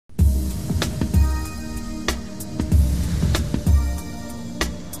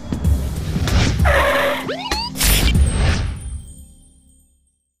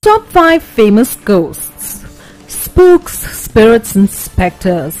Top 5 famous ghosts. Spooks, spirits and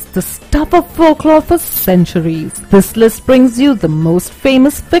specters, the stuff of folklore for centuries. This list brings you the most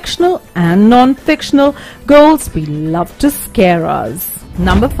famous fictional and non-fictional ghosts we love to scare us.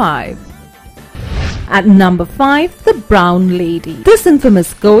 Number 5. At number 5, the Brown Lady. This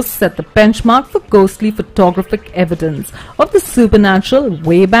infamous ghost set the benchmark for ghostly photographic evidence of the supernatural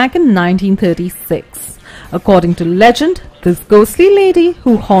way back in 1936. According to legend, this ghostly lady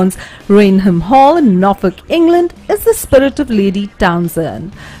who haunts Rainham Hall in Norfolk, England, is the spirit of Lady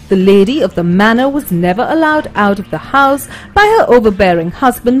Townsend. The lady of the manor was never allowed out of the house by her overbearing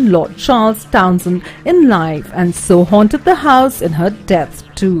husband, Lord Charles Townshend, in life, and so haunted the house in her death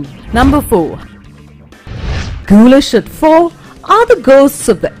too. Number 4. Ghoulish at 4 are the ghosts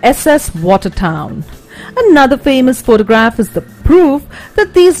of the SS Watertown. Another famous photograph is the proof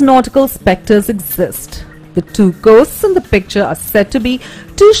that these nautical spectres exist. The two ghosts in the picture are said to be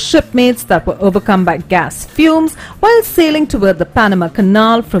two shipmates that were overcome by gas fumes while sailing toward the Panama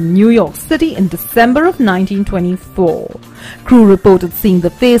Canal from New York City in December of 1924. Crew reported seeing the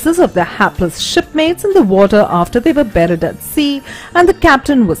faces of their hapless shipmates in the water after they were buried at sea, and the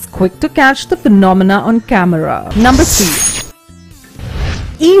captain was quick to catch the phenomena on camera. Number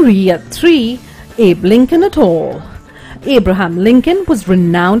 3. Eerie at 3, Abe Lincoln et al. Abraham Lincoln was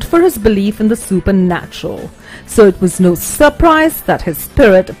renowned for his belief in the supernatural, so it was no surprise that his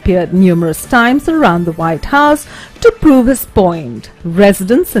spirit appeared numerous times around the White House to prove his point.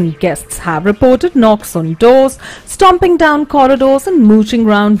 Residents and guests have reported knocks on doors, stomping down corridors and mooching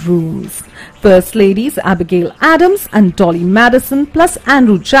round rooms. First Ladies Abigail Adams and Dolly Madison, plus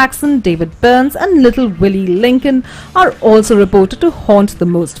Andrew Jackson, David Burns and Little Willie Lincoln are also reported to haunt the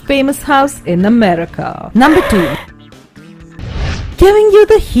most famous house in America. Number 2. Giving you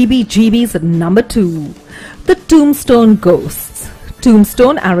the heebie-jeebies at number 2, the Tombstone Ghosts.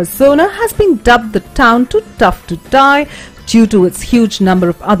 Tombstone, Arizona has been dubbed the town too tough to die due to its huge number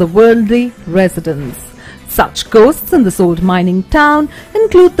of otherworldly residents. Such ghosts in this old mining town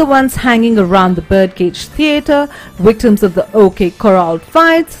include the ones hanging around the Birdcage Theatre, victims of the OK Corral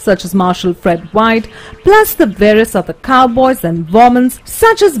fights such as Marshal Fred White, plus the various other cowboys and Mormons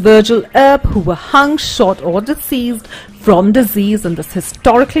such as Virgil Earp, who were hung, shot or deceased from disease in this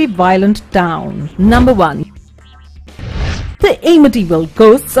historically violent town. Number 1. The Amityville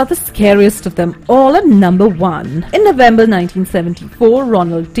Ghosts are the scariest of them all at number 1. In November 1974,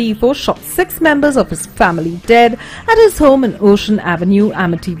 Ronald Defoe shot 6 members of his family dead at his home in Ocean Avenue,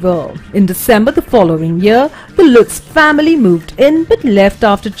 Amityville. In December the following year, the Lutz family moved in but left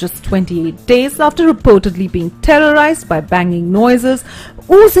after just 28 days after reportedly being terrorized by banging noises,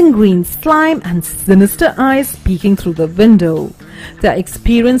 oozing green slime and sinister eyes peeking through the window. Their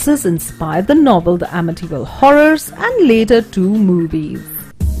experiences inspired the novel The Amityville Horrors and later 2 movies.